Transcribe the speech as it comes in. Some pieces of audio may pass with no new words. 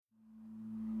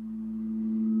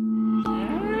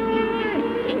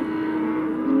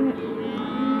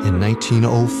In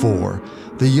 1904,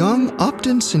 the young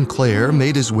Upton Sinclair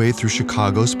made his way through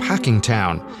Chicago's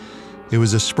Packingtown. It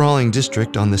was a sprawling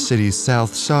district on the city's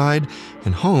south side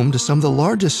and home to some of the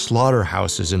largest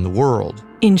slaughterhouses in the world.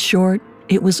 In short,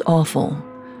 it was awful.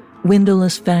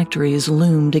 Windowless factories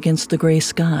loomed against the gray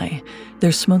sky,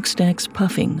 their smokestacks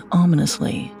puffing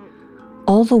ominously.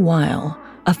 All the while,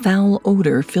 a foul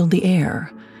odor filled the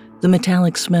air, the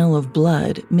metallic smell of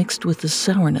blood mixed with the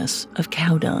sourness of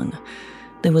cow dung.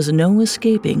 There was no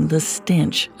escaping the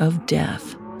stench of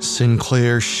death.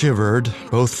 Sinclair shivered,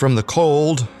 both from the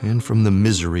cold and from the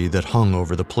misery that hung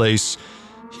over the place.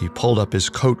 He pulled up his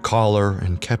coat collar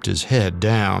and kept his head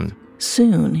down.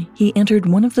 Soon, he entered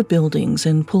one of the buildings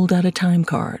and pulled out a time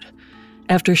card.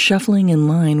 After shuffling in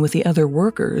line with the other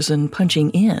workers and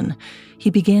punching in, he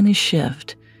began his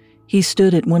shift. He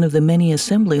stood at one of the many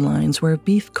assembly lines where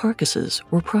beef carcasses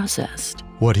were processed.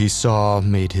 What he saw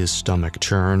made his stomach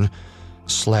churn.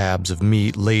 Slabs of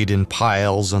meat laid in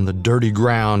piles on the dirty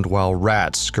ground while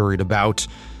rats scurried about.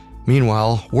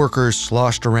 Meanwhile, workers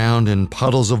sloshed around in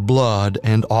puddles of blood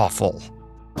and offal.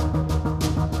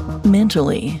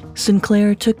 Mentally,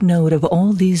 Sinclair took note of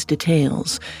all these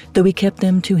details, though he kept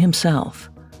them to himself.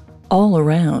 All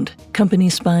around, company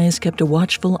spies kept a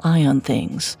watchful eye on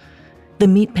things. The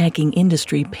meatpacking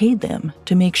industry paid them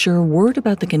to make sure word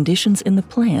about the conditions in the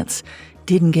plants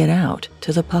didn't get out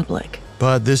to the public.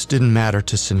 But this didn't matter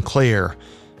to Sinclair.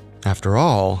 After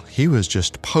all, he was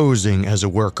just posing as a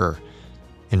worker.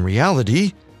 In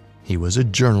reality, he was a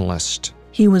journalist.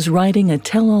 He was writing a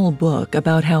tell-all book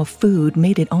about how food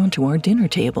made it onto our dinner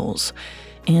tables,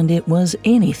 and it was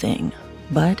anything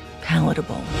but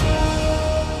palatable.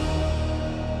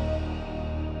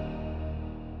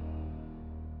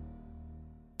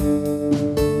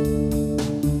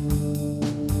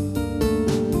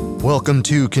 Welcome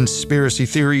to Conspiracy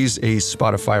Theories, a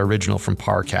Spotify original from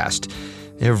Parcast.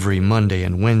 Every Monday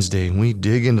and Wednesday, we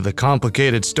dig into the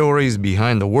complicated stories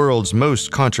behind the world's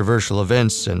most controversial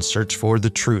events and search for the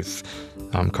truth.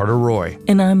 I'm Carter Roy.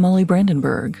 And I'm Molly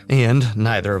Brandenburg. And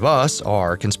neither of us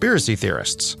are conspiracy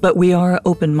theorists. But we are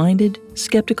open-minded,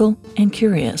 skeptical, and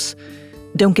curious.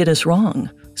 Don't get us wrong.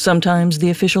 Sometimes the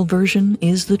official version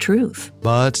is the truth.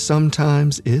 But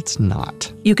sometimes it's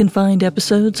not. You can find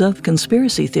episodes of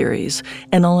Conspiracy Theories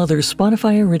and all other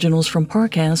Spotify originals from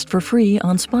Parcast for free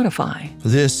on Spotify.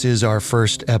 This is our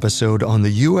first episode on the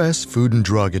U.S. Food and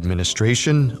Drug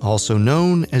Administration, also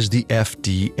known as the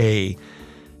FDA.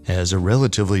 As a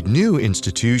relatively new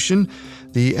institution,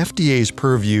 the FDA's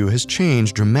purview has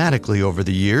changed dramatically over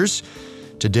the years.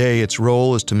 Today, its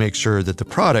role is to make sure that the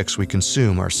products we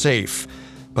consume are safe.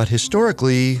 But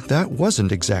historically, that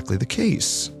wasn't exactly the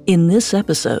case. In this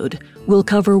episode, we'll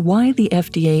cover why the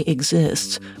FDA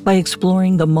exists by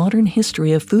exploring the modern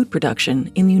history of food production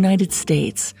in the United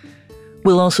States.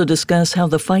 We'll also discuss how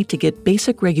the fight to get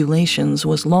basic regulations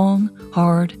was long,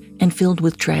 hard, and filled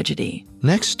with tragedy.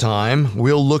 Next time,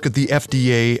 we'll look at the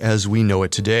FDA as we know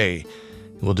it today.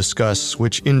 We'll discuss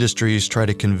which industries try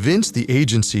to convince the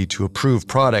agency to approve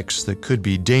products that could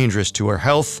be dangerous to our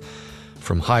health,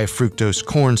 from high fructose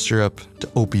corn syrup to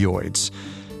opioids,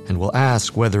 and we'll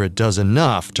ask whether it does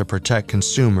enough to protect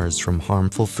consumers from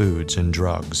harmful foods and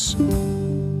drugs.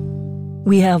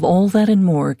 We have all that and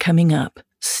more coming up.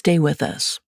 Stay with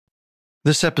us.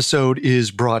 This episode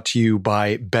is brought to you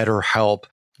by BetterHelp.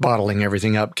 Bottling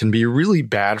everything up can be really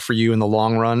bad for you in the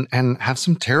long run and have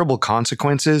some terrible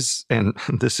consequences, and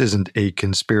this isn't a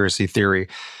conspiracy theory.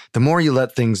 The more you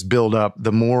let things build up,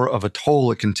 the more of a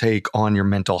toll it can take on your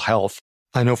mental health.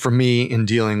 I know for me, in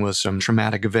dealing with some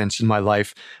traumatic events in my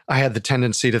life, I had the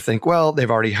tendency to think, well, they've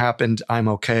already happened, I'm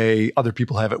okay, other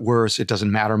people have it worse, it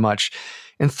doesn't matter much.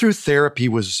 And through therapy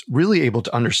was really able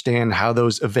to understand how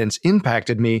those events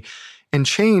impacted me and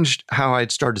changed how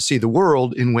I'd started to see the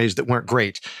world in ways that weren't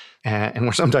great and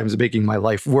were sometimes making my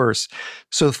life worse.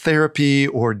 So therapy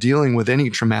or dealing with any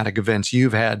traumatic events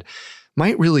you've had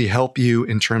might really help you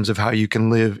in terms of how you can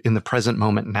live in the present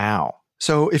moment now.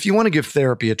 So if you want to give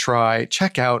therapy a try,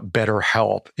 check out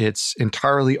BetterHelp. It's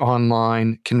entirely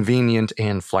online, convenient,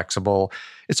 and flexible.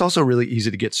 It's also really easy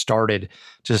to get started.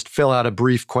 Just fill out a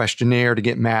brief questionnaire to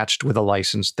get matched with a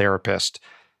licensed therapist.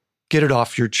 Get it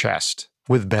off your chest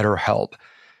with BetterHelp.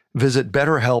 Visit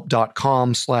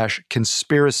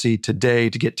betterhelp.com/conspiracy today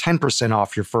to get 10%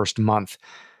 off your first month.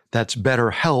 That's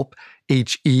BetterHelp,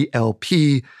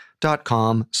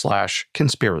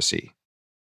 HELP.com/conspiracy.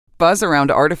 Buzz around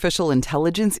artificial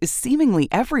intelligence is seemingly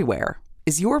everywhere.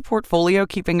 Is your portfolio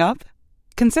keeping up?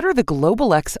 Consider the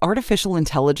Global X Artificial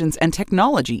Intelligence and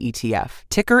Technology ETF,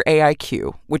 ticker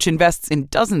AIQ, which invests in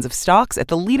dozens of stocks at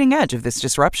the leading edge of this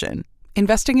disruption.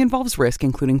 Investing involves risk,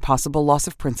 including possible loss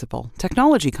of principal.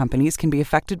 Technology companies can be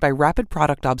affected by rapid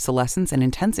product obsolescence and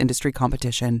intense industry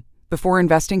competition. Before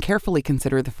investing, carefully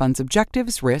consider the fund's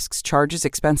objectives, risks, charges,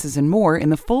 expenses, and more in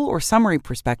the full or summary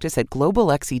prospectus at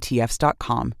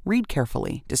globalxetfs.com. Read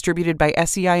carefully. Distributed by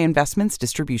SEI Investments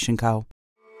Distribution Co.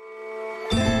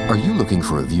 Are you looking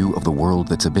for a view of the world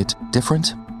that's a bit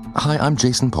different? Hi, I'm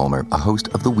Jason Palmer, a host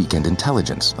of The Weekend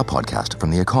Intelligence, a podcast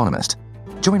from The Economist.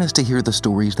 Join us to hear the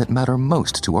stories that matter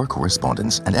most to our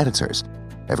correspondents and editors.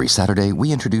 Every Saturday,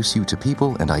 we introduce you to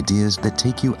people and ideas that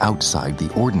take you outside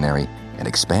the ordinary and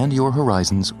expand your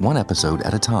horizons one episode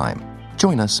at a time.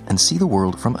 Join us and see the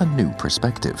world from a new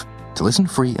perspective. To listen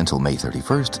free until May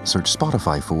 31st, search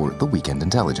Spotify for The Weekend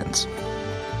Intelligence.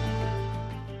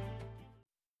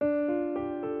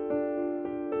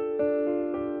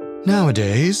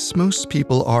 Nowadays, most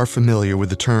people are familiar with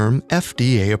the term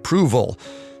FDA approval.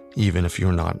 Even if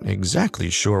you're not exactly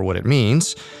sure what it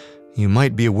means, you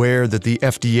might be aware that the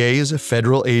FDA is a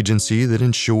federal agency that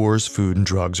ensures food and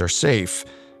drugs are safe.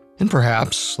 And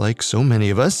perhaps, like so many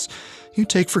of us, you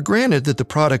take for granted that the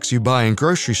products you buy in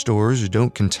grocery stores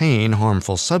don't contain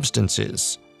harmful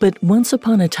substances. But once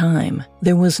upon a time,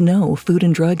 there was no Food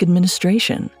and Drug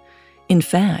Administration. In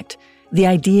fact, the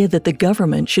idea that the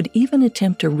government should even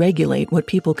attempt to regulate what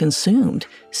people consumed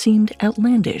seemed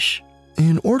outlandish.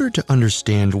 In order to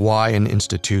understand why an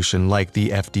institution like the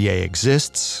FDA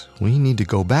exists, we need to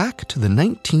go back to the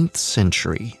 19th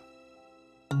century.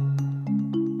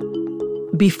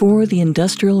 Before the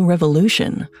Industrial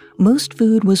Revolution, most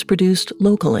food was produced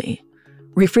locally.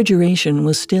 Refrigeration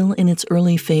was still in its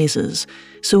early phases,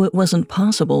 so it wasn't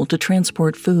possible to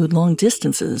transport food long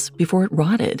distances before it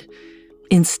rotted.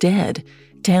 Instead,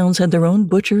 towns had their own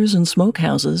butchers and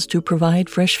smokehouses to provide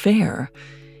fresh fare.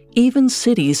 Even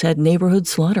cities had neighborhood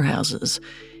slaughterhouses.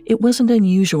 It wasn't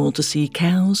unusual to see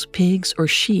cows, pigs, or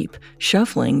sheep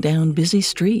shuffling down busy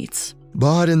streets.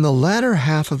 But in the latter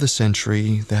half of the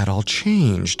century, that all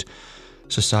changed.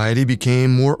 Society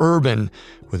became more urban,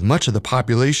 with much of the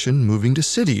population moving to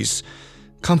cities.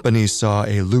 Companies saw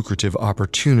a lucrative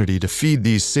opportunity to feed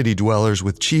these city dwellers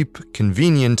with cheap,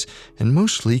 convenient, and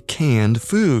mostly canned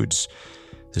foods.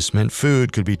 This meant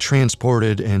food could be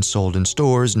transported and sold in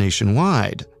stores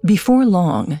nationwide. Before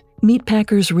long,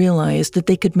 meatpackers realized that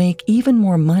they could make even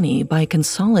more money by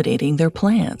consolidating their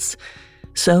plants.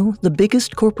 So the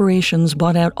biggest corporations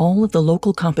bought out all of the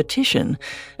local competition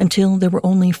until there were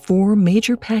only 4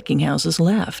 major packing houses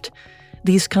left.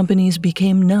 These companies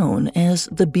became known as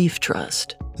the Beef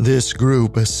Trust. This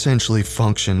group essentially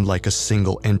functioned like a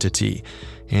single entity,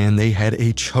 and they had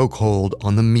a chokehold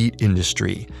on the meat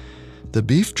industry. The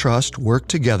Beef Trust worked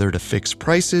together to fix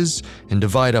prices and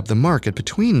divide up the market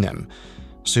between them.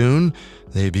 Soon,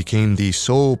 they became the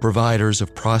sole providers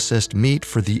of processed meat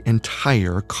for the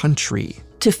entire country.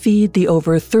 To feed the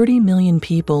over 30 million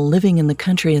people living in the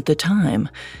country at the time,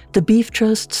 the Beef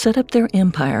Trust set up their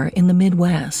empire in the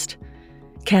Midwest.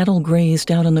 Cattle grazed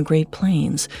out on the Great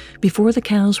Plains before the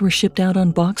cows were shipped out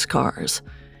on boxcars.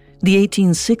 The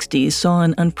 1860s saw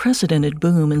an unprecedented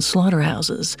boom in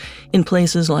slaughterhouses in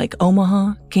places like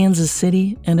Omaha, Kansas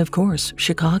City, and of course,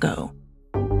 Chicago.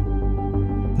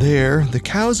 There, the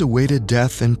cows awaited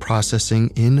death and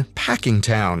processing in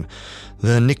Packingtown,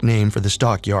 the nickname for the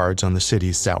stockyards on the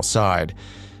city's south side.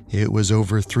 It was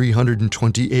over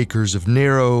 320 acres of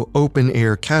narrow,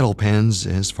 open-air cattle pens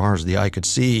as far as the eye could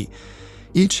see.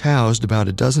 Each housed about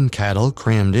a dozen cattle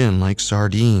crammed in like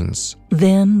sardines.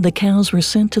 Then the cows were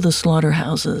sent to the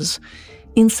slaughterhouses.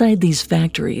 Inside these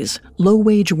factories,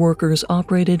 low-wage workers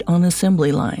operated on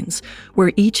assembly lines,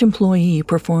 where each employee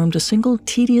performed a single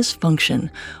tedious function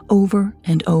over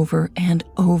and over and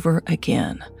over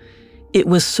again. It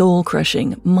was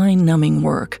soul-crushing, mind-numbing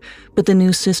work, but the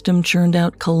new system churned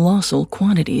out colossal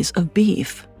quantities of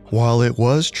beef. While it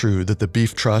was true that the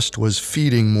Beef Trust was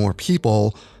feeding more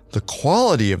people, the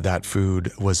quality of that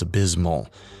food was abysmal.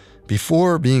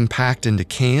 Before being packed into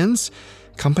cans,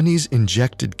 companies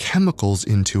injected chemicals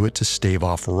into it to stave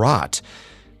off rot.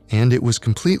 And it was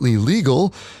completely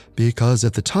legal because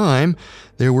at the time,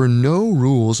 there were no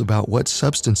rules about what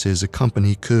substances a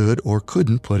company could or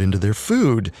couldn't put into their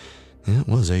food. It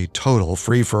was a total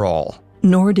free-for-all.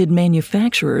 Nor did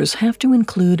manufacturers have to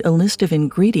include a list of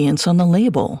ingredients on the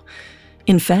label.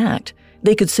 In fact,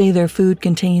 they could say their food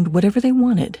contained whatever they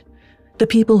wanted. The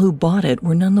people who bought it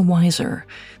were none the wiser.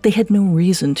 They had no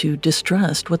reason to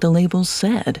distrust what the labels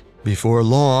said. Before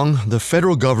long, the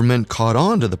federal government caught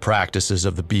on to the practices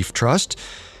of the Beef Trust,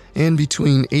 and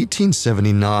between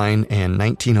 1879 and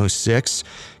 1906,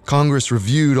 Congress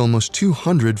reviewed almost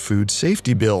 200 food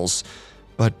safety bills,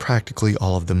 but practically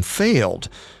all of them failed.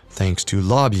 thanks to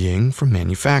lobbying from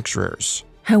manufacturers.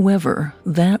 However,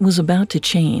 that was about to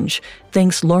change,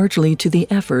 thanks largely to the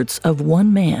efforts of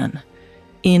one man.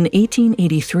 In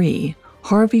 1883,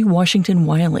 Harvey Washington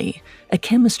Wiley, a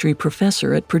chemistry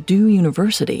professor at Purdue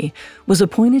University, was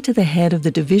appointed to the head of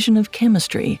the Division of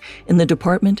Chemistry in the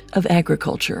Department of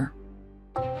Agriculture.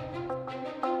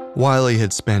 Wiley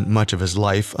had spent much of his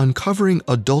life uncovering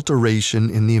adulteration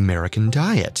in the American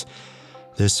diet.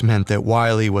 This meant that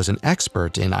Wiley was an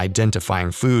expert in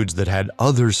identifying foods that had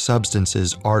other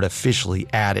substances artificially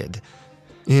added.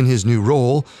 In his new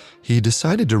role, he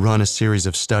decided to run a series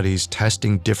of studies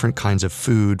testing different kinds of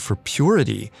food for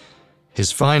purity.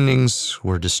 His findings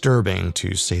were disturbing,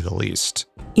 to say the least.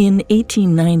 In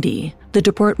 1890, the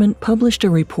department published a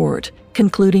report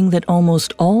concluding that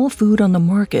almost all food on the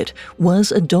market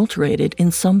was adulterated in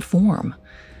some form.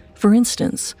 For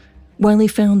instance, Wiley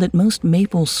found that most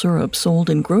maple syrup sold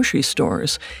in grocery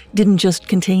stores didn't just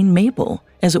contain maple,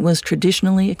 as it was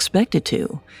traditionally expected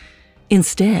to.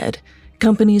 Instead,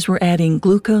 companies were adding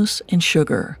glucose and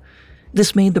sugar.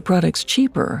 This made the products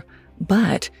cheaper,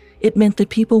 but it meant that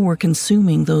people were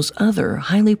consuming those other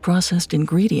highly processed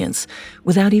ingredients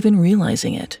without even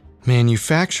realizing it.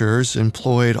 Manufacturers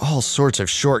employed all sorts of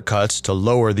shortcuts to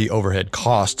lower the overhead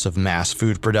costs of mass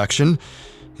food production,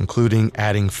 including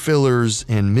adding fillers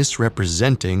and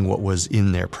misrepresenting what was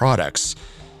in their products.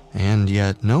 And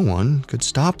yet no one could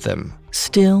stop them.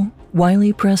 Still,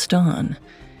 Wiley pressed on.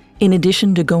 In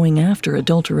addition to going after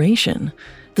adulteration,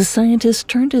 the scientist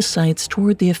turned his sights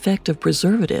toward the effect of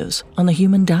preservatives on the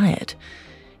human diet.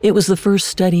 It was the first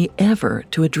study ever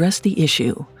to address the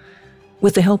issue.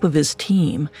 With the help of his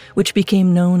team, which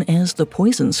became known as the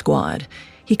Poison Squad,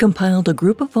 he compiled a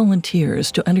group of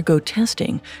volunteers to undergo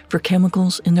testing for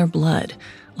chemicals in their blood,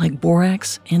 like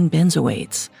borax and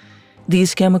benzoates.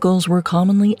 These chemicals were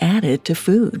commonly added to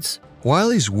foods.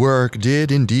 Wiley's work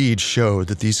did indeed show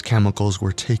that these chemicals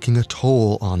were taking a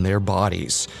toll on their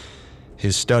bodies.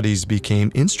 His studies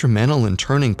became instrumental in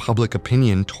turning public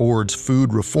opinion towards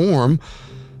food reform,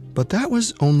 but that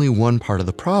was only one part of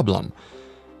the problem.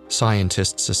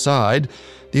 Scientists aside,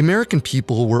 the American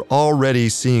people were already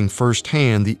seeing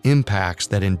firsthand the impacts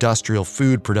that industrial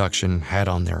food production had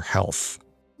on their health.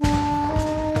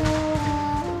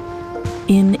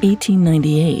 In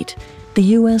 1898, the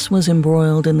U.S. was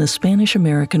embroiled in the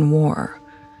Spanish-American War.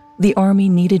 The Army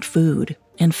needed food,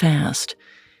 and fast.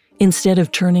 Instead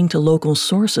of turning to local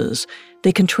sources,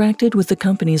 they contracted with the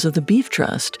companies of the Beef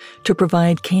Trust to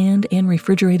provide canned and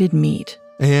refrigerated meat.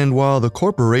 And while the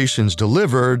corporations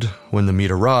delivered, when the meat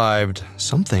arrived,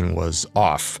 something was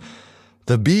off.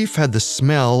 The beef had the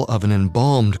smell of an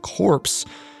embalmed corpse,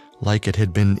 like it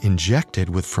had been injected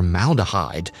with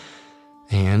formaldehyde.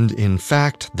 And in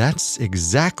fact, that's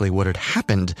exactly what had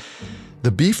happened.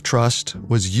 The Beef Trust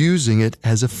was using it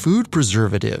as a food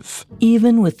preservative.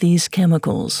 Even with these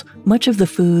chemicals, much of the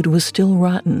food was still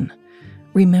rotten.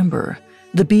 Remember,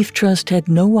 the Beef Trust had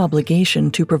no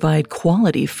obligation to provide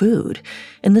quality food,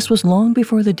 and this was long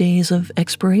before the days of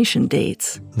expiration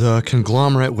dates. The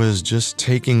conglomerate was just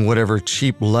taking whatever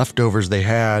cheap leftovers they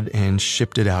had and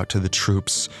shipped it out to the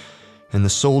troops. And the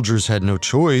soldiers had no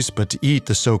choice but to eat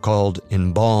the so-called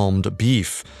embalmed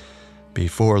beef.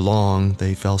 Before long,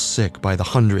 they fell sick by the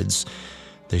hundreds.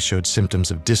 They showed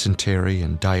symptoms of dysentery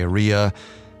and diarrhea.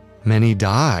 Many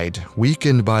died,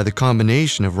 weakened by the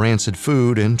combination of rancid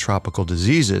food and tropical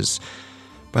diseases.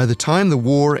 By the time the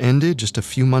war ended just a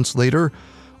few months later,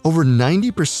 over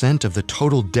 90% of the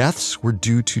total deaths were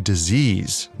due to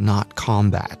disease, not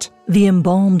combat. The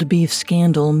embalmed beef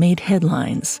scandal made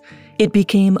headlines. It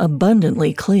became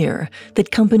abundantly clear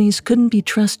that companies couldn't be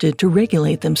trusted to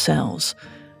regulate themselves.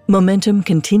 Momentum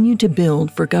continued to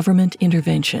build for government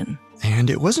intervention. And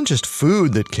it wasn't just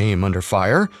food that came under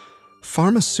fire.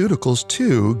 Pharmaceuticals,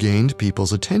 too, gained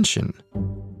people's attention.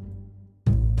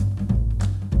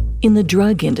 In the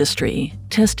drug industry,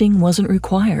 testing wasn't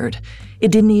required.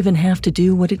 It didn't even have to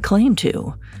do what it claimed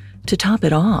to. To top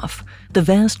it off, the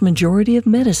vast majority of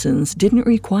medicines didn't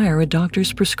require a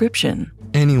doctor's prescription.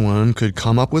 Anyone could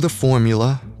come up with a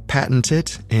formula, patent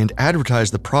it, and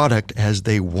advertise the product as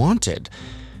they wanted.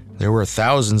 There were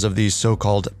thousands of these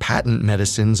so-called patent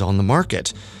medicines on the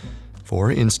market. For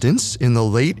instance, in the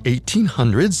late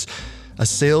 1800s, a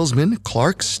salesman,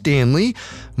 Clark Stanley,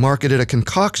 marketed a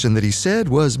concoction that he said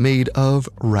was made of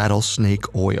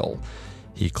rattlesnake oil.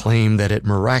 He claimed that it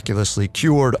miraculously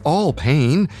cured all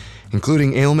pain,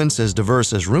 including ailments as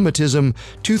diverse as rheumatism,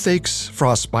 toothaches,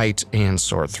 frostbite, and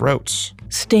sore throats.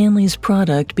 Stanley's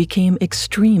product became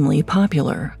extremely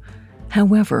popular.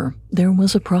 However, there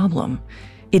was a problem.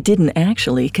 It didn't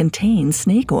actually contain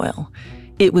snake oil.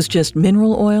 It was just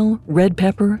mineral oil, red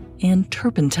pepper, and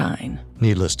turpentine.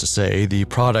 Needless to say, the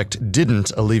product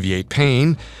didn't alleviate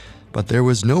pain, but there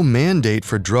was no mandate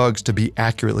for drugs to be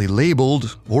accurately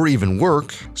labeled or even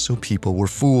work, so people were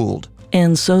fooled.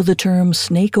 And so the term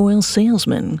snake oil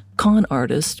salesman, con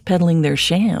artist peddling their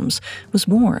shams, was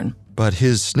born. But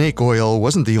his snake oil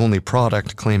wasn't the only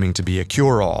product claiming to be a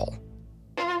cure-all.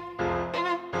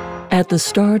 At the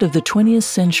start of the 20th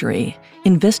century,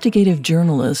 investigative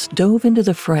journalists dove into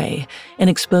the fray and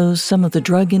exposed some of the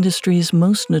drug industry's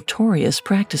most notorious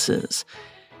practices.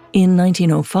 In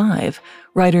 1905,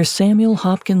 writer Samuel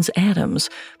Hopkins Adams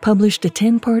published a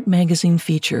 10-part magazine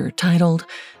feature titled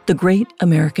The Great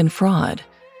American Fraud.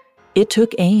 It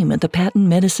took aim at the patent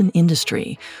medicine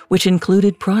industry, which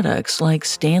included products like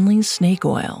Stanley's snake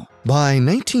oil. By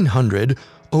 1900,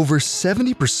 over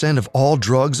 70% of all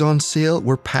drugs on sale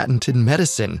were patented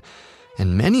medicine,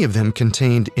 and many of them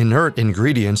contained inert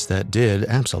ingredients that did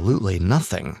absolutely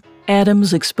nothing.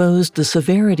 Adams exposed the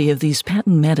severity of these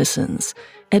patent medicines.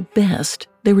 At best,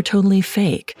 they were totally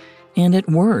fake, and at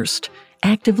worst,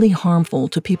 actively harmful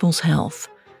to people's health.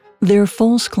 Their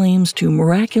false claims to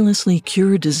miraculously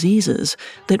cure diseases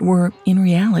that were, in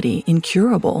reality,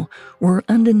 incurable were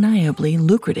undeniably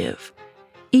lucrative.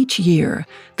 Each year,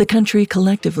 the country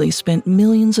collectively spent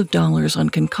millions of dollars on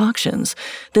concoctions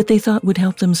that they thought would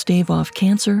help them stave off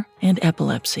cancer and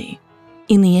epilepsy.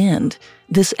 In the end,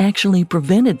 this actually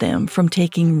prevented them from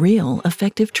taking real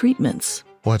effective treatments.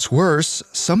 What's worse,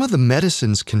 some of the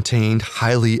medicines contained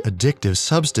highly addictive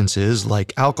substances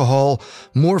like alcohol,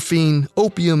 morphine,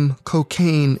 opium,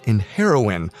 cocaine, and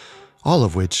heroin, all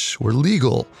of which were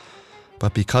legal.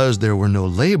 But because there were no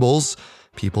labels,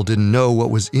 people didn't know what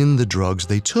was in the drugs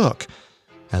they took.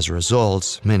 As a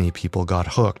result, many people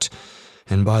got hooked,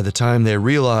 and by the time they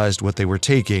realized what they were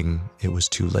taking, it was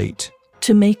too late.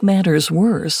 To make matters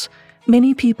worse,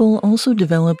 many people also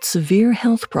developed severe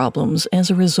health problems as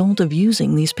a result of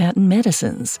using these patent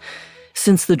medicines.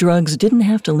 Since the drugs didn't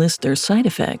have to list their side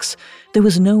effects, there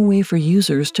was no way for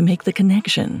users to make the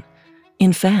connection.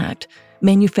 In fact,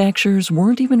 manufacturers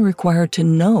weren't even required to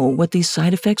know what these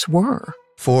side effects were.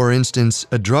 For instance,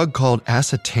 a drug called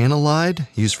acetanilide,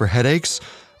 used for headaches,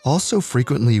 also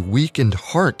frequently weakened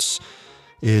hearts.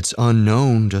 It's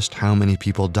unknown just how many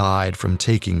people died from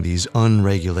taking these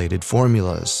unregulated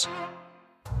formulas.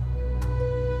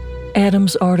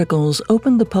 Adams' articles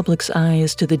opened the public's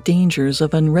eyes to the dangers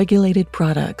of unregulated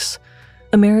products.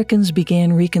 Americans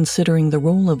began reconsidering the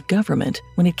role of government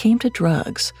when it came to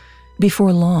drugs.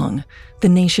 Before long, the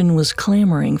nation was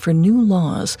clamoring for new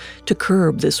laws to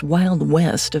curb this wild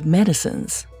west of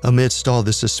medicines. Amidst all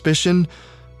the suspicion,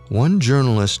 one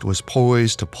journalist was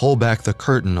poised to pull back the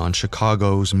curtain on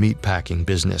Chicago's meatpacking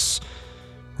business,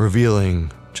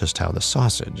 revealing just how the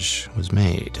sausage was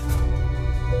made.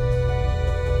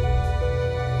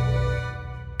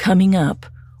 Coming up,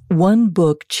 one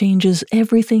book changes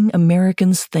everything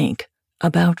Americans think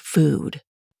about food.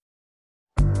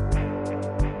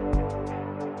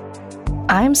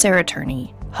 I'm Sarah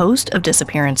Turney, host of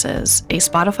Disappearances, a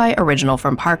Spotify original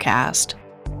from Parcast.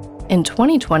 In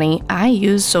 2020, I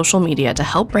used social media to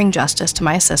help bring justice to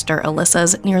my sister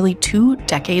Alyssa's nearly 2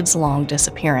 decades-long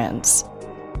disappearance.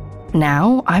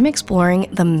 Now, I'm exploring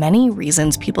the many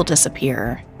reasons people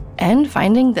disappear and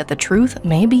finding that the truth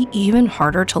may be even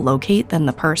harder to locate than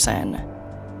the person.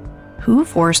 Who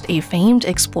forced a famed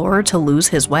explorer to lose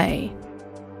his way?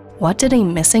 What did a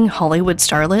missing Hollywood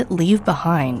starlet leave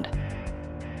behind?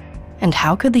 And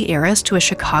how could the heiress to a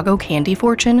Chicago candy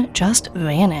fortune just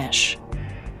vanish?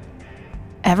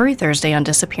 Every Thursday on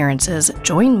Disappearances,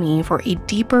 join me for a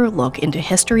deeper look into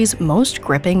history's most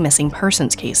gripping missing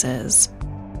persons cases.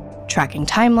 Tracking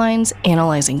timelines,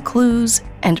 analyzing clues,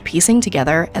 and piecing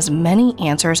together as many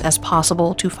answers as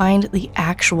possible to find the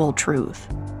actual truth.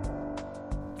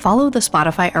 Follow the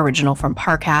Spotify original from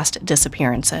Parcast,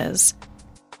 Disappearances.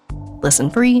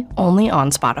 Listen free only on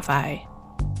Spotify.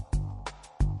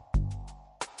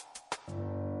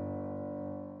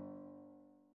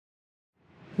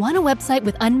 Want a website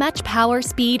with unmatched power,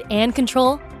 speed, and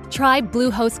control? Try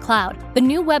Bluehost Cloud, the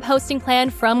new web hosting plan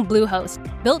from Bluehost,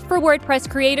 built for WordPress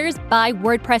creators by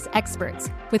WordPress experts.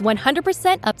 With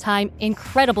 100% uptime,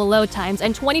 incredible load times,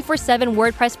 and 24/7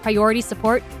 WordPress priority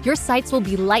support, your sites will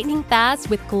be lightning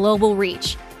fast with global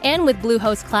reach. And with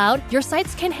Bluehost Cloud, your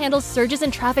sites can handle surges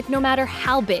in traffic no matter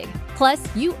how big. Plus,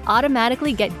 you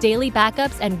automatically get daily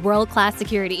backups and world-class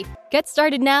security. Get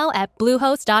started now at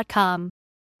Bluehost.com.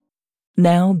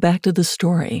 Now back to the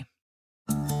story.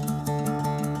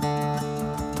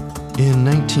 In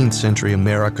 19th century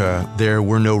America, there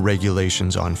were no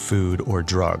regulations on food or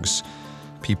drugs.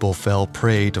 People fell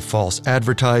prey to false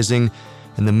advertising,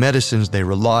 and the medicines they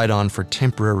relied on for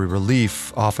temporary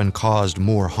relief often caused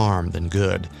more harm than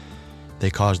good. They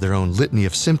caused their own litany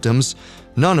of symptoms,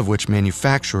 none of which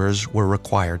manufacturers were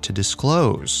required to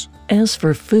disclose. As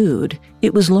for food,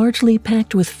 it was largely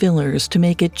packed with fillers to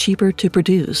make it cheaper to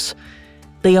produce.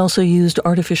 They also used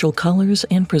artificial colors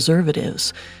and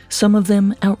preservatives, some of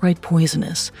them outright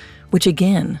poisonous, which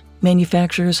again,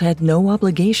 manufacturers had no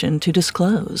obligation to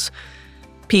disclose.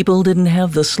 People didn't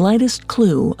have the slightest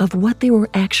clue of what they were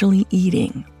actually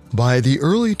eating. By the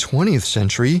early 20th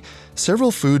century,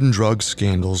 several food and drug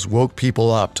scandals woke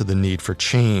people up to the need for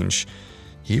change.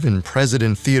 Even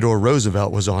President Theodore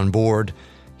Roosevelt was on board.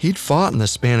 He'd fought in the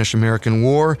Spanish-American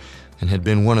War and had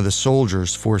been one of the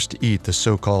soldiers forced to eat the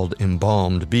so-called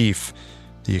embalmed beef.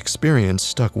 The experience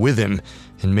stuck with him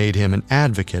and made him an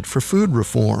advocate for food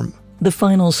reform. The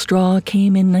final straw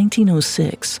came in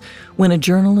 1906 when a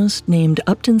journalist named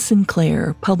Upton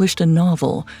Sinclair published a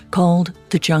novel called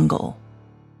The Jungle.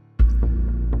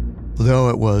 Though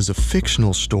it was a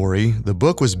fictional story, the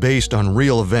book was based on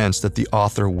real events that the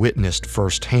author witnessed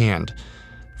firsthand.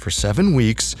 For 7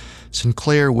 weeks,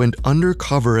 Sinclair went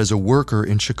undercover as a worker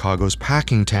in Chicago's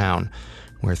packing town,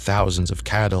 where thousands of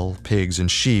cattle, pigs,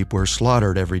 and sheep were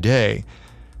slaughtered every day.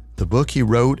 The book he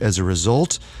wrote as a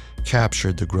result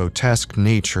captured the grotesque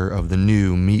nature of the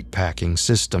new meatpacking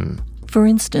system. For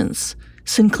instance,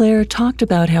 Sinclair talked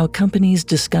about how companies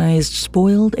disguised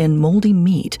spoiled and moldy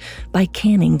meat by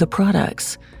canning the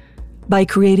products. By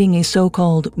creating a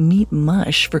so-called meat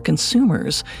mush for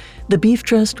consumers, the beef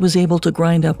trust was able to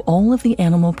grind up all of the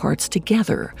animal parts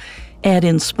together, add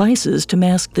in spices to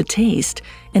mask the taste,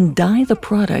 and dye the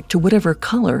product to whatever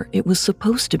color it was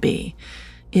supposed to be.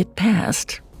 It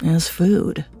passed as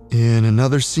food. In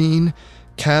another scene,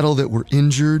 cattle that were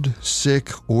injured,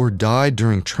 sick, or died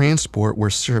during transport were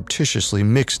surreptitiously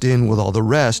mixed in with all the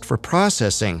rest for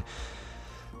processing.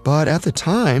 But at the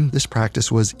time, this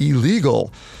practice was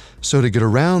illegal. So to get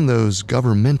around those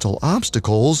governmental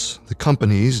obstacles, the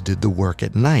companies did the work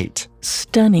at night.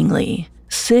 Stunningly,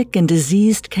 sick and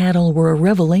diseased cattle were a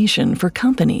revelation for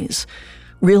companies.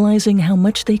 Realizing how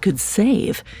much they could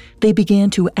save, they began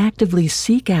to actively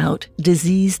seek out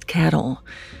diseased cattle.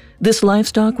 This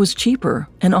livestock was cheaper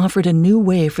and offered a new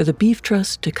way for the beef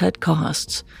trust to cut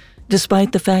costs.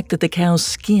 Despite the fact that the cow's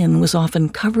skin was often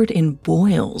covered in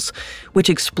boils, which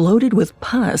exploded with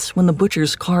pus when the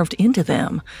butchers carved into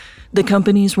them, the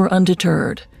companies were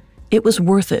undeterred. It was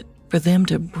worth it for them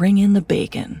to bring in the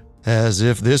bacon. As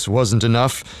if this wasn't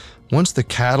enough, once the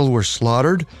cattle were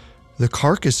slaughtered, the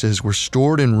carcasses were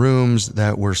stored in rooms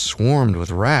that were swarmed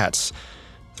with rats.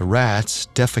 The rats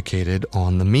defecated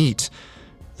on the meat.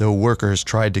 Though workers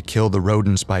tried to kill the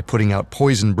rodents by putting out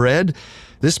poisoned bread,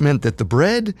 this meant that the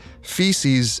bread,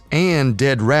 feces, and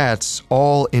dead rats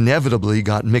all inevitably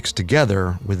got mixed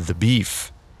together with the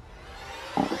beef.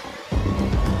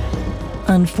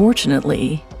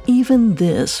 Unfortunately, even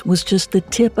this was just the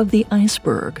tip of the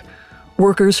iceberg.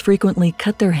 Workers frequently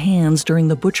cut their hands during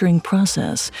the butchering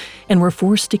process and were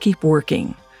forced to keep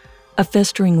working. A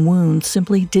festering wound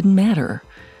simply didn't matter.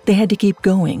 They had to keep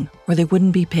going or they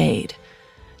wouldn't be paid.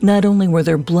 Not only were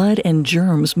their blood and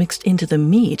germs mixed into the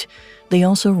meat, they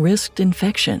also risked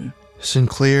infection.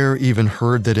 Sinclair even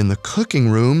heard that in the cooking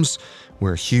rooms,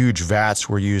 where huge vats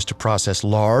were used to process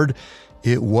lard,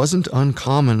 it wasn't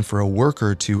uncommon for a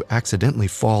worker to accidentally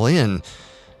fall in.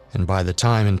 And by the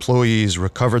time employees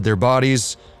recovered their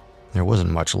bodies, there wasn't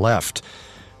much left.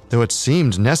 Though it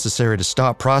seemed necessary to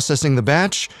stop processing the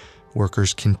batch,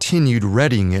 workers continued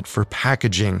readying it for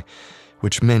packaging,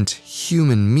 which meant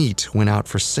human meat went out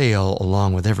for sale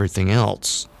along with everything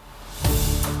else.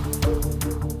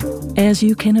 As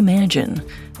you can imagine,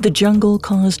 The Jungle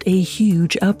caused a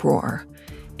huge uproar.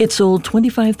 It sold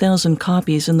 25,000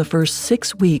 copies in the first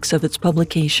 6 weeks of its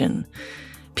publication.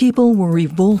 People were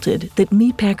revolted that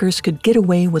meatpackers could get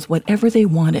away with whatever they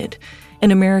wanted,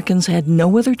 and Americans had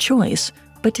no other choice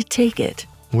but to take it.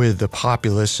 With the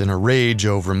populace in a rage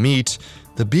over meat,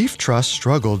 the Beef Trust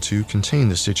struggled to contain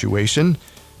the situation.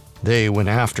 They went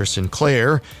after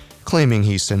Sinclair, claiming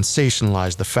he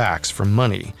sensationalized the facts for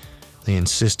money. They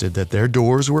insisted that their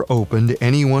doors were open to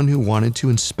anyone who wanted to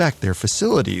inspect their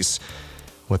facilities.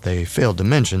 What they failed to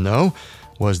mention, though,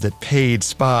 was that paid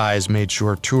spies made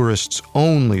sure tourists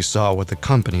only saw what the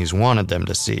companies wanted them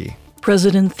to see.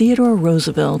 President Theodore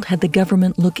Roosevelt had the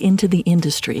government look into the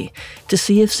industry to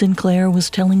see if Sinclair was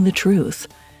telling the truth.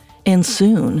 And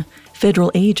soon,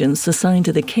 federal agents assigned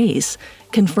to the case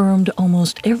confirmed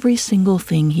almost every single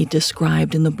thing he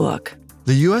described in the book.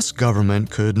 The U.S. government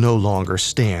could no longer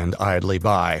stand idly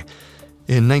by.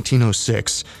 In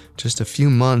 1906, just a few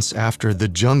months after The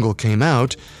Jungle came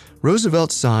out,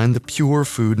 Roosevelt signed the Pure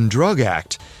Food and Drug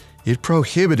Act. It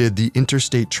prohibited the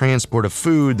interstate transport of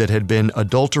food that had been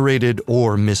adulterated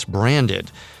or misbranded.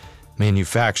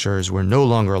 Manufacturers were no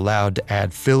longer allowed to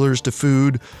add fillers to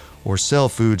food or sell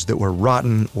foods that were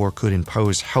rotten or could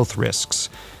impose health risks.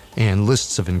 And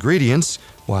lists of ingredients,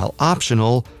 while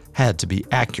optional, had to be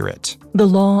accurate. The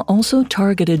law also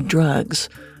targeted drugs.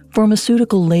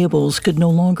 Pharmaceutical labels could no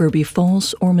longer be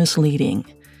false or misleading.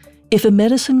 If a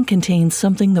medicine contained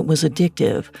something that was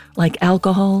addictive, like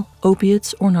alcohol,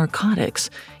 opiates, or narcotics,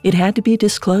 it had to be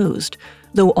disclosed,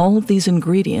 though all of these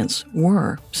ingredients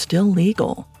were still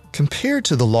legal. Compared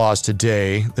to the laws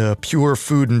today, the Pure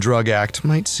Food and Drug Act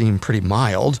might seem pretty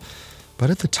mild, but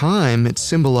at the time it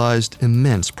symbolized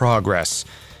immense progress.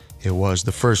 It was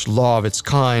the first law of its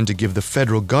kind to give the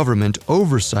federal government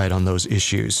oversight on those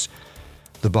issues.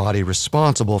 The body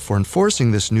responsible for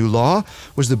enforcing this new law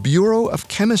was the Bureau of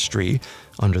Chemistry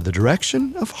under the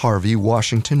direction of Harvey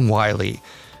Washington Wiley,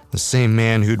 the same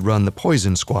man who'd run the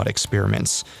Poison Squad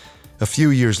experiments. A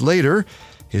few years later,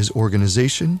 his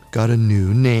organization got a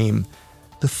new name,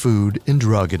 the Food and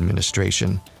Drug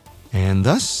Administration, and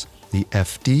thus the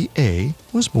FDA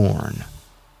was born.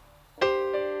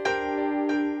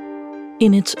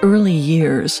 In its early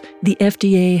years, the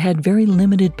FDA had very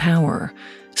limited power,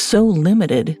 so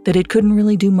limited that it couldn't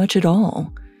really do much at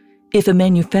all. If a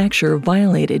manufacturer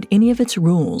violated any of its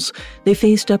rules, they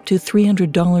faced up to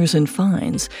 $300 in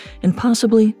fines and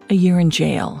possibly a year in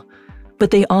jail.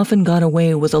 But they often got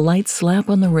away with a light slap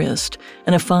on the wrist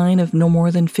and a fine of no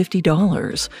more than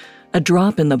 $50, a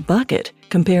drop in the bucket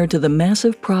compared to the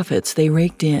massive profits they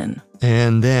raked in.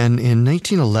 And then in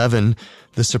 1911,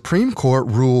 the Supreme Court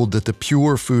ruled that the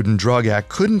Pure Food and Drug Act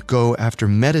couldn't go after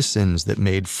medicines that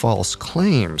made false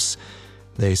claims.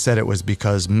 They said it was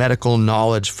because medical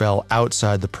knowledge fell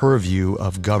outside the purview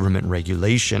of government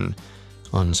regulation.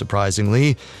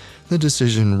 Unsurprisingly, the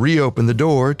decision reopened the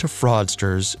door to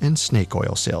fraudsters and snake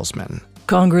oil salesmen.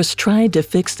 Congress tried to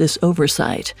fix this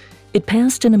oversight. It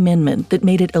passed an amendment that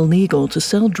made it illegal to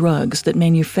sell drugs that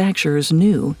manufacturers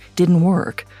knew didn't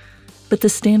work. But the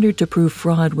standard to prove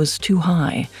fraud was too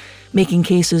high, making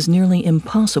cases nearly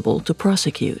impossible to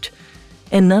prosecute.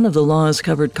 And none of the laws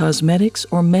covered cosmetics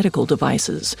or medical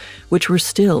devices, which were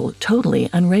still totally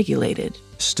unregulated.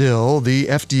 Still, the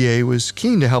FDA was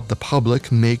keen to help the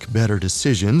public make better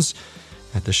decisions.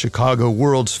 At the Chicago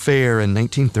World's Fair in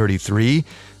 1933,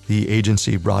 the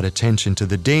agency brought attention to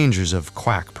the dangers of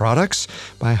quack products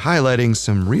by highlighting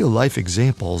some real-life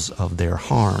examples of their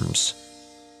harms.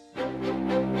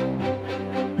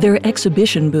 Their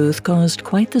exhibition booth caused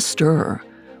quite the stir.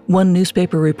 One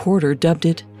newspaper reporter dubbed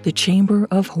it the Chamber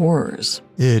of Horrors.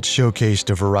 It showcased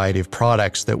a variety of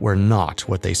products that were not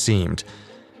what they seemed.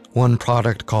 One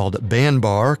product called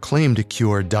Banbar claimed to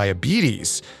cure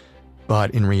diabetes, but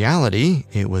in reality,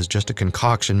 it was just a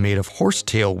concoction made of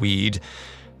horsetail weed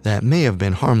that may have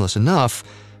been harmless enough,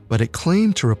 but it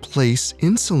claimed to replace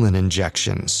insulin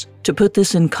injections. To put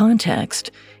this in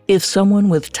context, if someone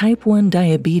with type 1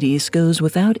 diabetes goes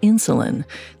without insulin,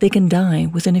 they can die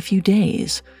within a few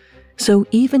days. So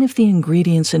even if the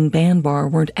ingredients in Banbar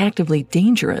weren't actively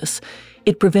dangerous,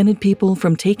 it prevented people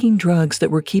from taking drugs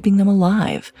that were keeping them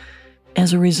alive.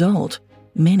 As a result,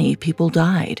 many people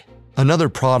died. Another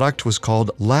product was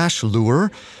called Lash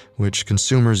Lure, which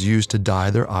consumers used to dye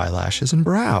their eyelashes and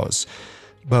brows.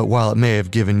 But while it may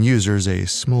have given users a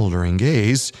smoldering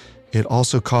gaze, it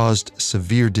also caused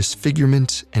severe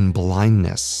disfigurement and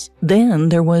blindness. Then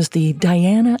there was the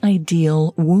Diana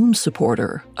Ideal Womb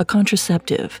Supporter, a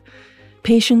contraceptive.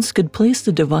 Patients could place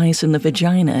the device in the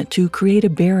vagina to create a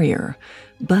barrier,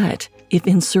 but if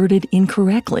inserted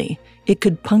incorrectly, it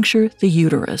could puncture the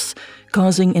uterus,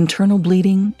 causing internal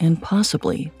bleeding and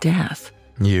possibly death.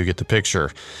 You get the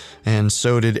picture. And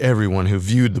so did everyone who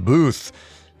viewed the booth.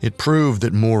 It proved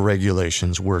that more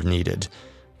regulations were needed.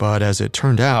 But as it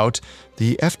turned out,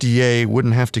 the FDA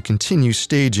wouldn't have to continue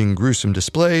staging gruesome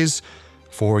displays.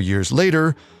 4 years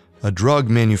later, a drug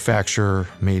manufacturer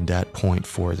made that point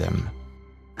for them.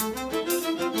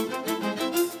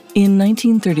 In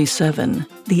 1937,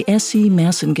 the S.C.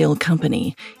 Massengill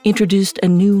Company introduced a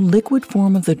new liquid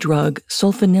form of the drug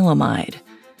sulfanilamide.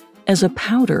 As a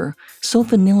powder,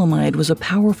 sulfanilamide was a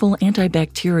powerful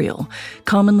antibacterial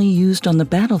commonly used on the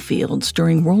battlefields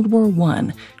during World War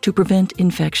I to prevent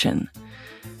infection.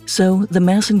 So the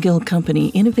Massengill Company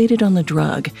innovated on the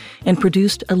drug and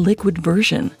produced a liquid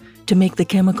version to make the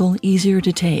chemical easier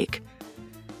to take.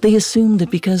 They assumed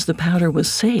that because the powder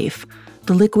was safe,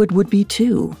 the liquid would be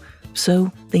too,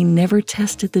 so they never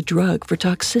tested the drug for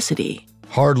toxicity.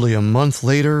 Hardly a month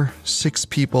later, 6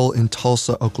 people in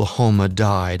Tulsa, Oklahoma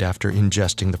died after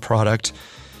ingesting the product.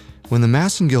 When the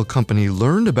Massengill Company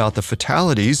learned about the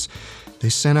fatalities, they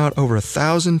sent out over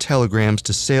 1,000 telegrams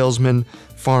to salesmen,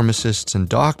 pharmacists, and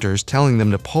doctors telling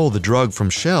them to pull the drug from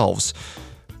shelves,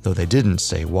 though they didn't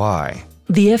say why.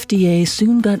 The FDA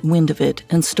soon got wind of it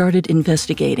and started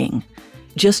investigating.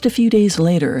 Just a few days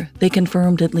later, they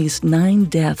confirmed at least 9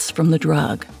 deaths from the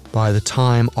drug. By the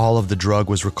time all of the drug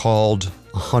was recalled,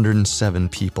 107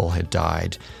 people had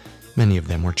died. Many of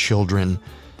them were children.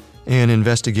 An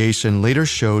investigation later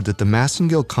showed that the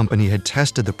Massengill Company had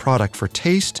tested the product for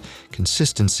taste,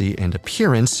 consistency, and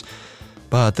appearance,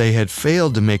 but they had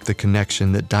failed to make the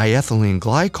connection that diethylene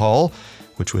glycol,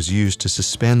 which was used to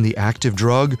suspend the active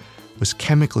drug, was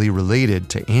chemically related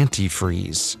to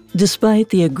antifreeze. Despite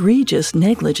the egregious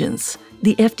negligence,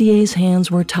 the FDA's hands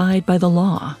were tied by the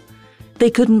law. They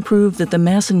couldn't prove that the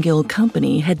Massengill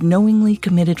Company had knowingly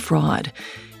committed fraud,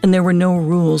 and there were no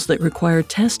rules that required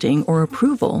testing or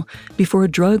approval before a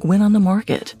drug went on the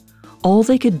market. All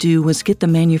they could do was get the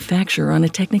manufacturer on a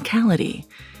technicality.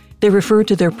 They referred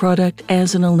to their product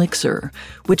as an elixir,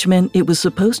 which meant it was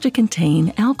supposed to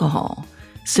contain alcohol.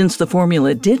 Since the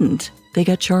formula didn't, they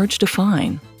got charged a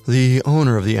fine. The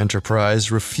owner of the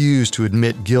enterprise refused to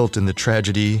admit guilt in the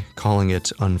tragedy, calling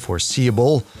it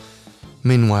unforeseeable.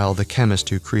 Meanwhile, the chemist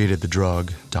who created the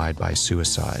drug died by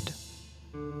suicide.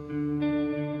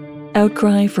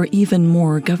 Outcry for even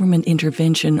more government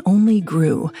intervention only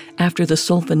grew after the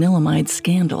sulfanilamide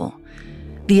scandal.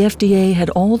 The FDA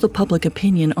had all the public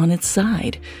opinion on its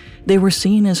side. They were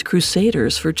seen as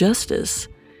crusaders for justice.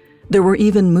 There were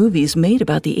even movies made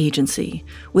about the agency,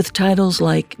 with titles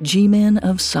like G-Men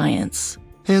of Science.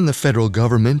 And the federal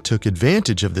government took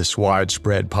advantage of this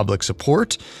widespread public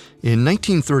support. In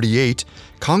 1938,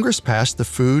 Congress passed the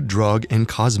Food, Drug, and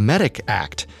Cosmetic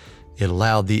Act. It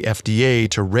allowed the FDA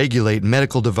to regulate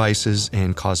medical devices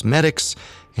and cosmetics,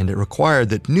 and it required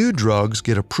that new drugs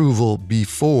get approval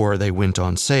before they went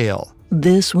on sale.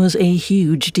 This was a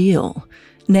huge deal.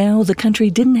 Now, the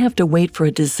country didn't have to wait for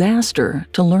a disaster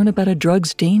to learn about a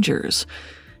drug's dangers.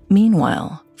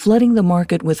 Meanwhile, flooding the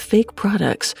market with fake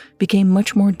products became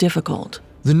much more difficult.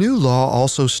 The new law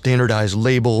also standardized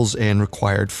labels and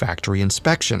required factory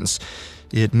inspections.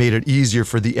 It made it easier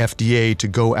for the FDA to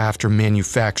go after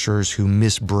manufacturers who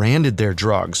misbranded their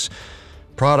drugs.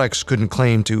 Products couldn't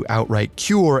claim to outright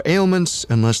cure ailments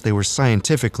unless they were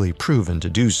scientifically proven to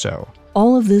do so.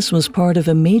 All of this was part of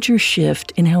a major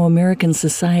shift in how American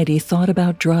society thought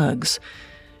about drugs.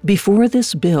 Before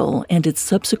this bill and its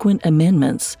subsequent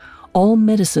amendments, all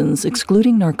medicines,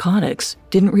 excluding narcotics,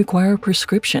 didn't require a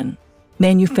prescription.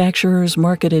 Manufacturers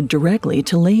marketed directly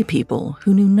to lay people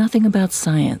who knew nothing about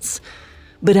science.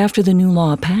 But after the new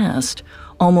law passed,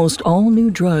 almost all new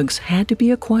drugs had to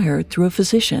be acquired through a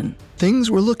physician. Things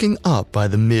were looking up by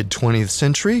the mid-20th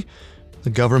century. The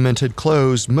government had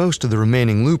closed most of the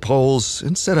remaining loopholes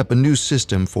and set up a new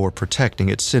system for protecting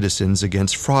its citizens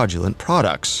against fraudulent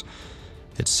products.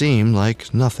 It seemed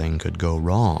like nothing could go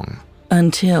wrong.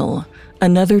 Until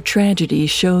another tragedy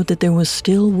showed that there was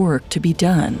still work to be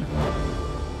done.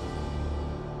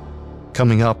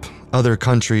 Coming up, other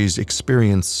countries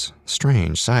experience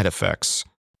strange side effects.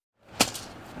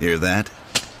 Hear that?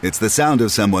 It's the sound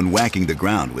of someone whacking the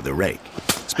ground with a rake.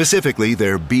 Specifically,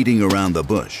 they're beating around the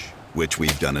bush, which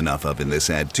we've done enough of in this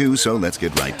ad too, so let's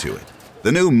get right to it.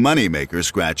 The new Moneymaker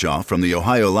scratch-off from the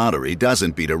Ohio Lottery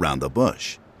doesn't beat around the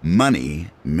bush.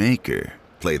 Moneymaker.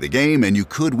 Play the game and you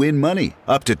could win money,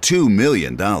 up to $2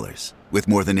 million. With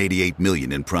more than $88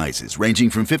 million in prizes, ranging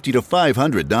from $50 to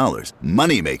 $500,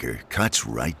 Moneymaker cuts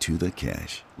right to the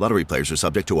cash. Lottery players are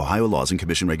subject to Ohio laws and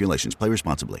commission regulations. Play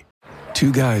responsibly.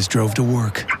 2 guys drove to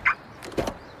work.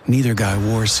 Neither guy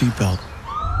wore a seatbelt.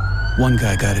 One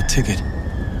guy got a ticket.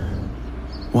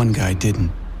 One guy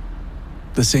didn't.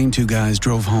 The same 2 guys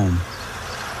drove home.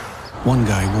 One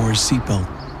guy wore his seatbelt.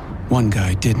 One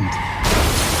guy didn't.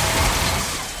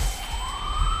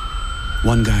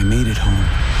 One guy made it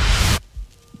home.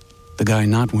 The guy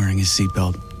not wearing his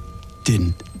seatbelt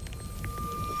didn't.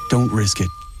 Don't risk it.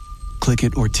 Click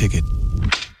it or ticket.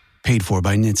 Paid for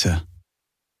by NHTSA.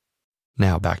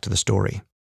 Now back to the story.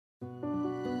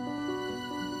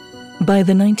 By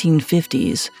the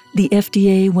 1950s, the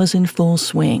FDA was in full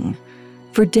swing.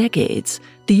 For decades,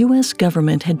 the U.S.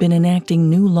 government had been enacting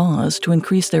new laws to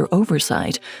increase their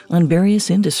oversight on various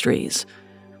industries.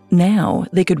 Now,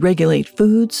 they could regulate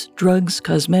foods, drugs,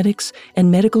 cosmetics,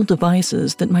 and medical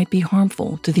devices that might be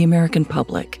harmful to the American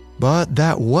public. But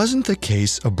that wasn't the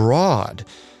case abroad.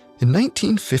 In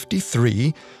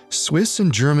 1953, Swiss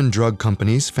and German drug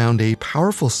companies found a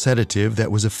powerful sedative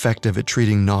that was effective at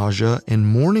treating nausea and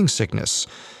morning sickness.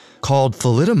 Called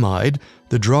thalidomide,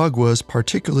 the drug was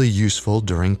particularly useful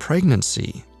during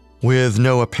pregnancy. With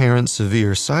no apparent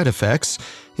severe side effects,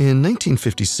 in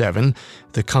 1957,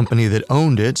 the company that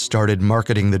owned it started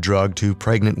marketing the drug to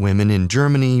pregnant women in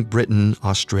Germany, Britain,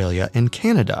 Australia, and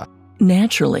Canada.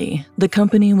 Naturally, the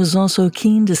company was also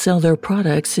keen to sell their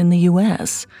products in the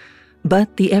U.S.,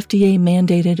 but the FDA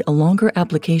mandated a longer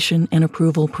application and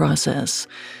approval process.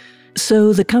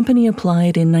 So the company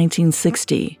applied in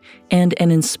 1960, and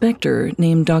an inspector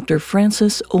named Dr.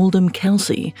 Francis Oldham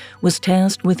Kelsey was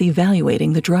tasked with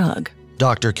evaluating the drug.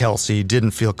 Dr. Kelsey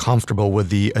didn't feel comfortable with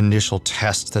the initial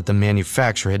tests that the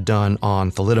manufacturer had done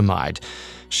on thalidomide.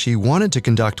 She wanted to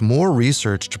conduct more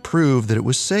research to prove that it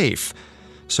was safe.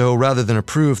 So rather than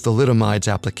approve thalidomide's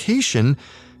application,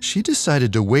 she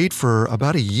decided to wait for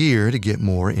about a year to get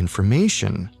more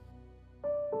information.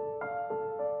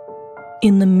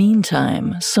 In the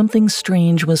meantime, something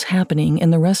strange was happening in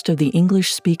the rest of the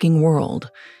English-speaking world.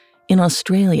 In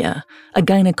Australia, a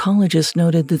gynecologist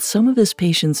noted that some of his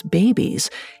patients'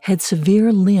 babies had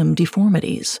severe limb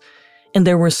deformities, and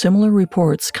there were similar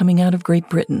reports coming out of Great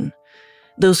Britain.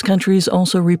 Those countries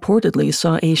also reportedly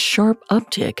saw a sharp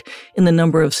uptick in the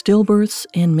number of stillbirths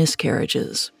and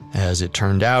miscarriages. As it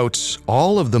turned out,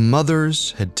 all of the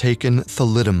mothers had taken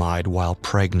thalidomide while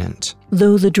pregnant.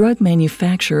 Though the drug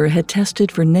manufacturer had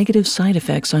tested for negative side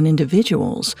effects on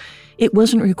individuals, it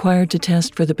wasn't required to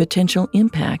test for the potential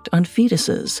impact on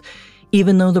fetuses,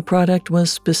 even though the product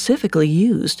was specifically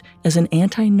used as an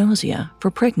anti-nausea for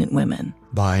pregnant women.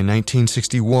 By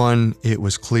 1961, it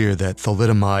was clear that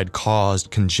thalidomide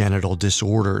caused congenital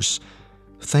disorders.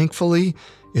 Thankfully,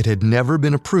 it had never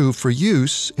been approved for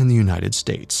use in the United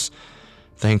States.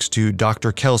 Thanks to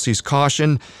Dr. Kelsey's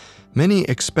caution, many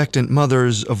expectant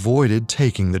mothers avoided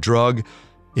taking the drug.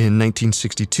 In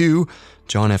 1962,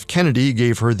 John F. Kennedy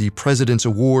gave her the President's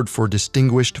Award for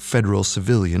Distinguished Federal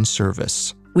Civilian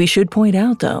Service. We should point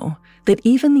out, though, that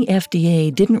even the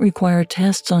FDA didn't require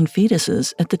tests on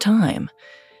fetuses at the time.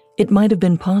 It might have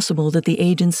been possible that the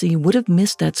agency would have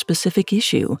missed that specific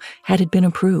issue had it been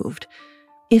approved.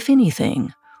 If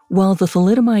anything, while the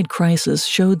thalidomide crisis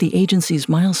showed the agency's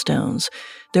milestones,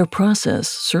 their process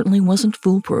certainly wasn't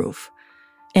foolproof.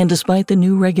 And despite the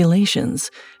new regulations,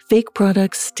 fake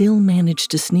products still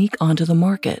managed to sneak onto the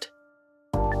market.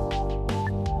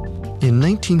 In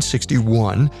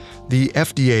 1961, the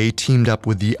FDA teamed up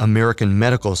with the American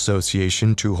Medical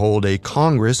Association to hold a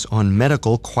Congress on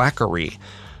medical quackery.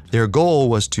 Their goal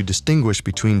was to distinguish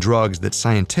between drugs that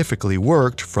scientifically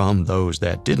worked from those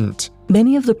that didn't.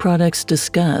 Many of the products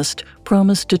discussed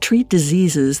promised to treat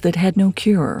diseases that had no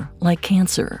cure, like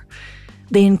cancer.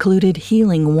 They included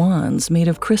healing wands made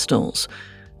of crystals.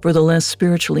 For the less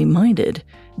spiritually minded,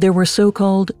 there were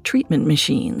so-called treatment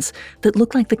machines that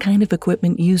looked like the kind of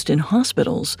equipment used in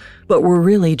hospitals, but were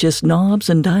really just knobs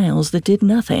and dials that did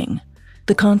nothing.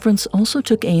 The conference also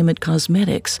took aim at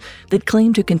cosmetics that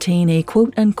claimed to contain a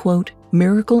quote-unquote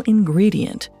miracle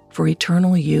ingredient for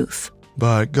eternal youth.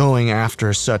 But going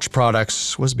after such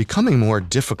products was becoming more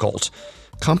difficult.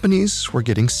 Companies were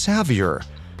getting savvier.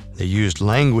 They used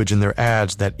language in their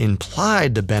ads that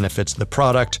implied the benefits of the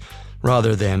product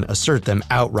rather than assert them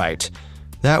outright.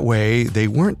 That way, they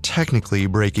weren't technically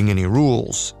breaking any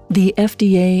rules. The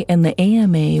FDA and the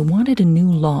AMA wanted a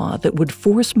new law that would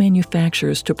force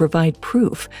manufacturers to provide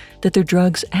proof that their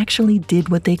drugs actually did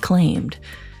what they claimed.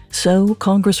 So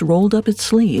Congress rolled up its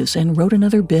sleeves and wrote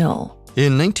another bill.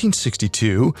 In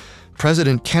 1962,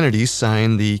 President Kennedy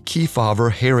signed the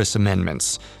Kefauver-Harris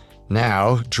Amendments.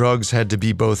 Now, drugs had to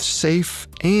be both safe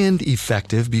and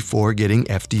effective before getting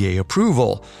FDA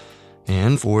approval.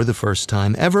 And for the first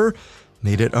time ever,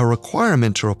 made it a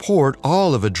requirement to report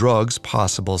all of a drug's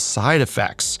possible side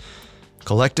effects.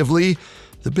 Collectively,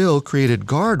 the bill created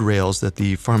guardrails that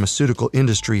the pharmaceutical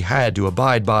industry had to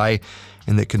abide by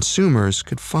and that consumers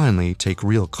could finally take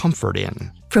real comfort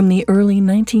in. From the early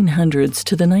 1900s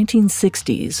to the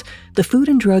 1960s, the food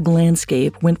and drug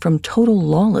landscape went from total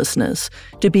lawlessness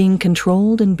to being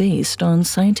controlled and based on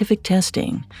scientific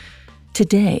testing.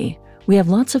 Today, we have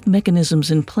lots of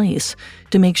mechanisms in place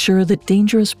to make sure that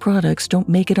dangerous products don't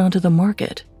make it onto the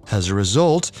market. As a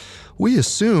result, we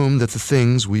assume that the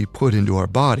things we put into our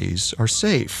bodies are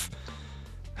safe.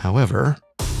 However,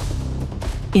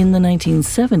 in the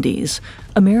 1970s,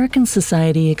 American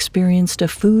society experienced a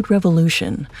food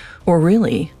revolution, or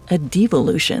really, a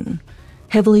devolution.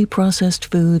 Heavily processed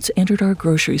foods entered our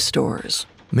grocery stores.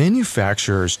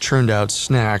 Manufacturers churned out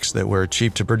snacks that were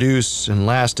cheap to produce and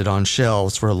lasted on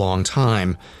shelves for a long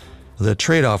time. The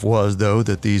trade-off was, though,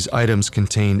 that these items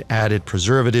contained added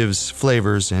preservatives,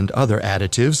 flavors, and other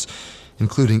additives,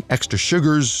 including extra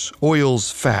sugars,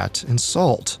 oils, fat, and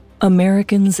salt.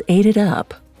 Americans ate it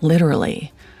up,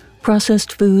 literally.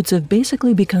 Processed foods have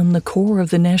basically become the core of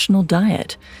the national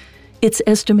diet. It's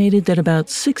estimated that about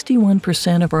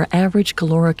 61% of our average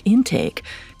caloric intake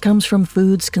comes from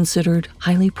foods considered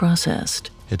highly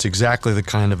processed. It's exactly the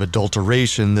kind of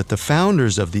adulteration that the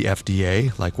founders of the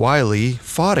FDA, like Wiley,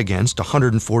 fought against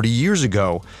 140 years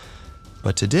ago.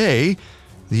 But today,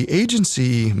 the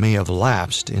agency may have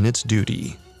lapsed in its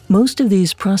duty. Most of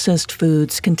these processed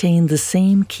foods contain the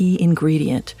same key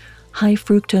ingredient, high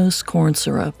fructose corn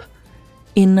syrup.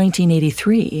 In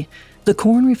 1983, the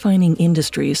corn refining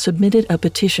industry submitted a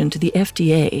petition to the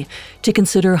FDA to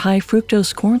consider high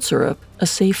fructose corn syrup a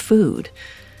safe food.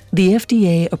 The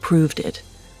FDA approved it,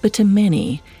 but to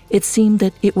many, it seemed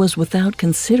that it was without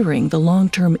considering the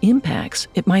long-term impacts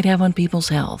it might have on people's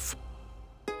health.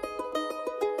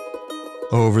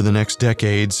 Over the next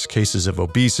decades, cases of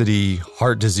obesity,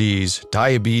 heart disease,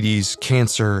 diabetes,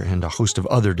 cancer, and a host of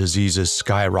other diseases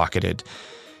skyrocketed.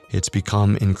 It's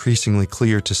become increasingly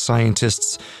clear to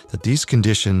scientists that these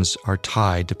conditions are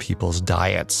tied to people's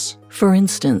diets. For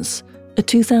instance, a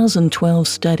 2012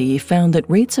 study found that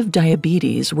rates of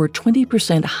diabetes were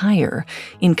 20% higher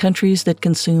in countries that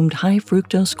consumed high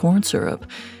fructose corn syrup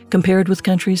compared with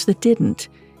countries that didn't,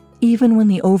 even when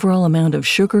the overall amount of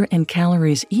sugar and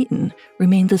calories eaten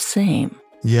remained the same.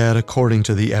 Yet, according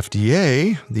to the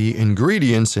FDA, the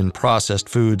ingredients in processed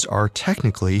foods are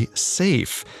technically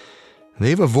safe.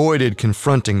 They've avoided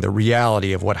confronting the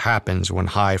reality of what happens when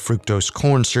high fructose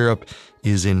corn syrup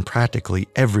is in practically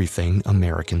everything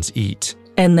Americans eat.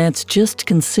 And that's just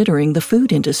considering the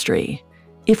food industry.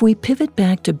 If we pivot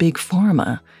back to Big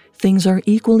Pharma, things are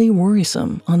equally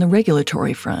worrisome on the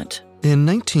regulatory front. In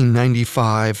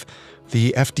 1995,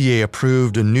 the FDA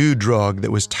approved a new drug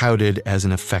that was touted as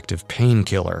an effective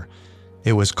painkiller.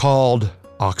 It was called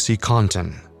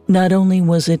OxyContin. Not only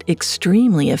was it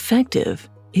extremely effective,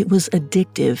 it was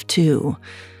addictive too.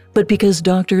 But because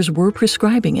doctors were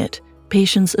prescribing it,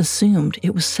 patients assumed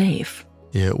it was safe.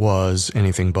 It was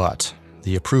anything but.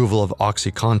 The approval of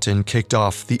OxyContin kicked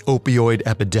off the opioid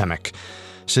epidemic.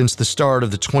 Since the start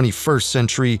of the 21st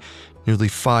century, nearly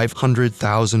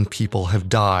 500,000 people have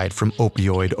died from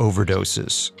opioid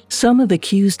overdoses. Some have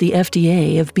accused the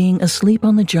FDA of being asleep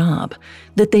on the job,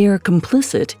 that they are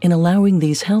complicit in allowing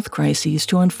these health crises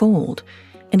to unfold.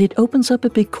 And it opens up a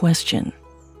big question.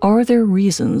 Are there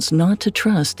reasons not to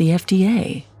trust the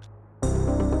FDA?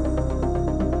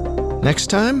 Next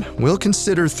time, we'll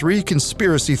consider 3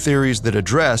 conspiracy theories that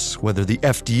address whether the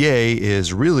FDA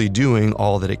is really doing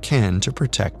all that it can to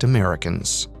protect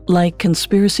Americans. Like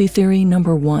conspiracy theory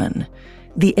number 1,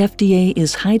 the FDA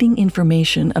is hiding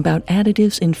information about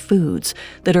additives in foods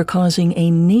that are causing a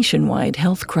nationwide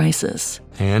health crisis.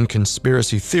 And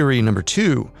conspiracy theory number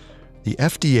 2, the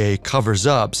FDA covers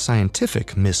up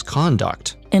scientific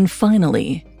misconduct. And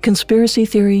finally, conspiracy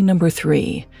theory number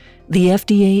 3, the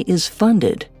FDA is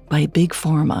funded by Big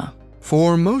Pharma.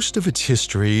 For most of its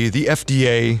history, the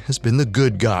FDA has been the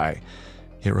good guy.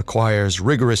 It requires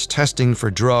rigorous testing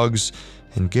for drugs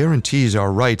and guarantees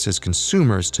our rights as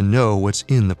consumers to know what's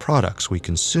in the products we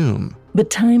consume. But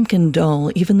time can dull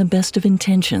even the best of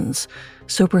intentions,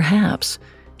 so perhaps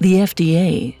the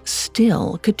FDA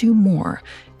still could do more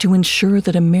to ensure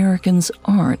that Americans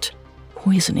aren't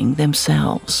poisoning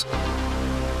themselves.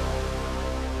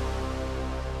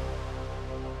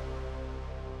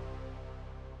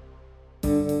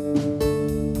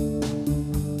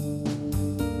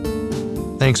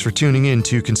 Thanks for tuning in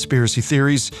to Conspiracy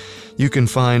Theories. You can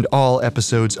find all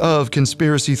episodes of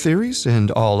Conspiracy Theories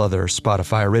and all other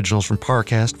Spotify originals from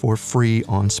Parcast for free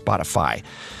on Spotify.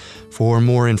 For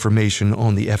more information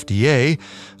on the FDA,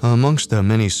 amongst the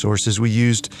many sources we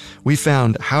used, we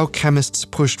found How Chemists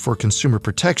Pushed for Consumer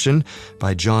Protection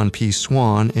by John P.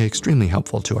 Swan extremely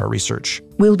helpful to our research.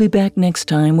 We'll be back next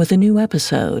time with a new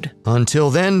episode. Until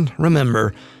then,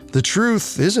 remember, the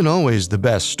truth isn't always the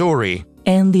best story.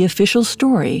 And the official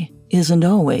story isn't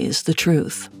always the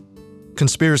truth.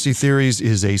 Conspiracy Theories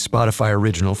is a Spotify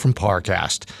original from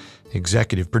Parcast.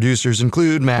 Executive producers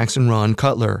include Max and Ron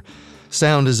Cutler.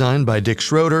 Sound design by Dick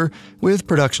Schroeder, with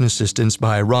production assistance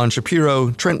by Ron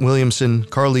Shapiro, Trent Williamson,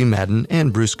 Carly Madden,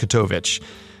 and Bruce Katovich.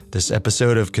 This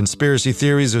episode of Conspiracy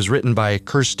Theories was written by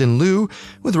Kirsten Liu,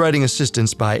 with writing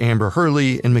assistance by Amber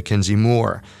Hurley and Mackenzie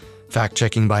Moore.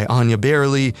 Fact-checking by Anya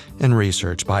Barely, and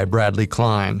research by Bradley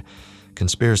Klein.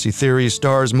 Conspiracy Theories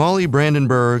stars Molly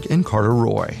Brandenburg and Carter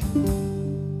Roy.